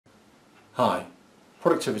Hi,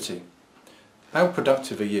 productivity. How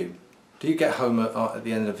productive are you? Do you get home at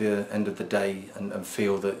the end of the day and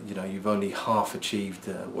feel that you've only half achieved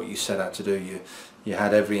what you set out to do? You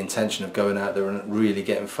had every intention of going out there and really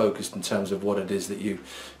getting focused in terms of what it is that you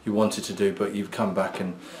wanted to do, but you've come back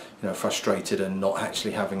and frustrated and not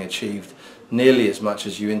actually having achieved nearly as much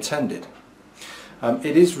as you intended.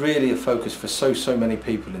 It is really a focus for so many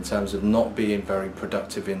people in terms of not being very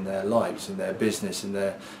productive in their lives, in their business, in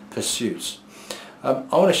their pursuits. I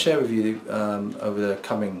want to share with you over the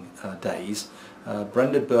coming days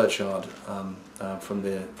Brendan Burchard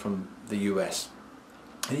from the US.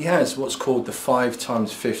 He has what's called the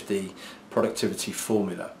 5x50 productivity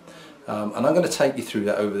formula, and I'm going to take you through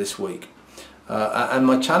that over this week. And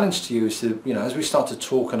my challenge to you is to, as we start to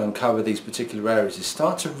talk and uncover these particular areas, is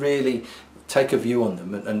start to really take a view on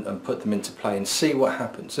them and put them into play and see what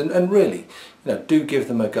happens. And really, do give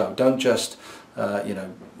them a go. Don't just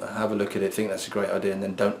have a look at it, think that's a great idea, and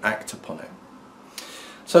then don't act upon it.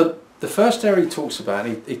 So the first area he talks about,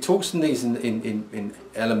 he talks in these in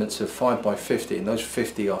elements of 5x50, and those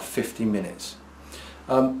 50 are 50 minutes.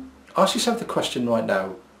 Ask yourself the question right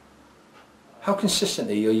now: how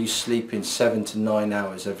consistently are you sleeping 7 to 9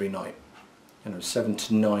 hours every night? 7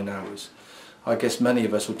 to 9 hours. I guess many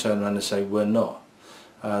of us will turn around and say we're not.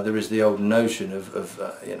 There is the old notion of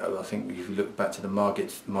I think if you look back to the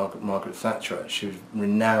Margaret Thatcher, she was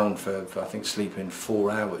renowned for I think sleeping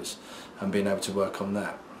 4 hours and being able to work on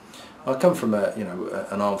that. I come from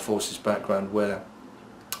an armed forces background where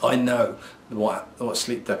I know what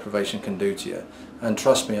sleep deprivation can do to you, and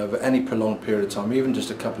trust me, over any prolonged period of time, even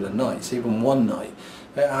just a couple of nights, even one night,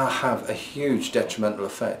 it will have a huge detrimental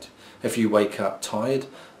effect. If you wake up tired,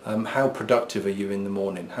 how productive are you in the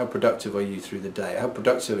morning? How productive are you through the day? How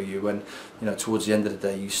productive are you when towards the end of the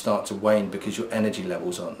day you start to wane because your energy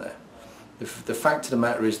levels aren't there? The fact of the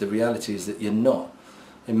matter is, the reality is that you're not.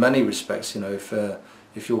 In many respects,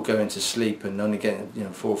 if you're going to sleep and only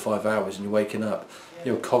getting 4 or 5 hours and you're waking up,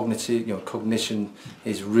 your cognition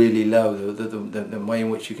is really low. The way in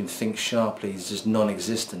which you can think sharply is just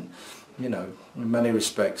non-existent. In many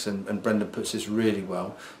respects, and Brendan puts this really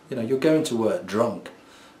well, you're going to work drunk.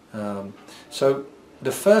 So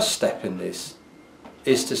the first step in this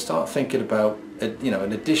is to start thinking about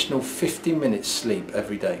an additional 50 minutes sleep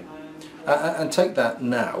every day, and take that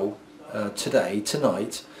now, today,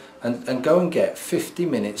 tonight, and go and get 50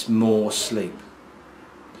 minutes more sleep.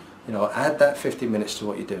 Add that 50 minutes to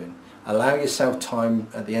what you're doing. Allow yourself time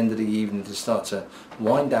at the end of the evening to start to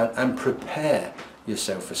wind down and prepare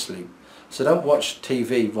yourself for sleep. So don't watch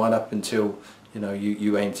TV right up until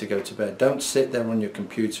you aim to go to bed. Don't sit there on your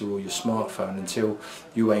computer or your smartphone until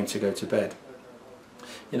you aim to go to bed.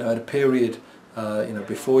 At a period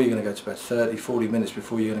before you're going to go to bed, 30-40 minutes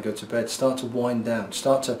before you're going to go to bed, start to wind down.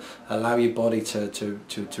 Start to allow your body to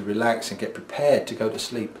relax and get prepared to go to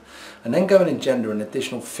sleep. And then go and engender an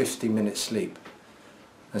additional 50 minutes sleep.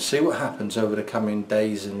 And see what happens over the coming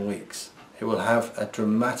days and weeks. It will have a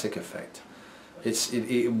dramatic effect.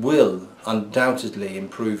 It will undoubtedly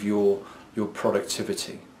improve your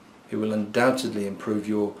productivity. It will undoubtedly improve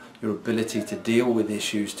your ability to deal with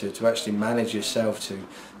issues, to actually manage yourself,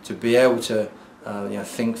 to be able to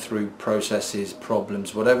think through processes,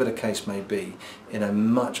 problems, whatever the case may be, in a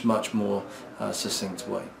much more succinct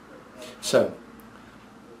way. So,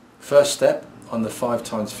 first step on the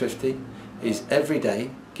 5x50 is every day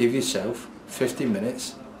give yourself 50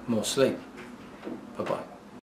 minutes more sleep. Bye bye.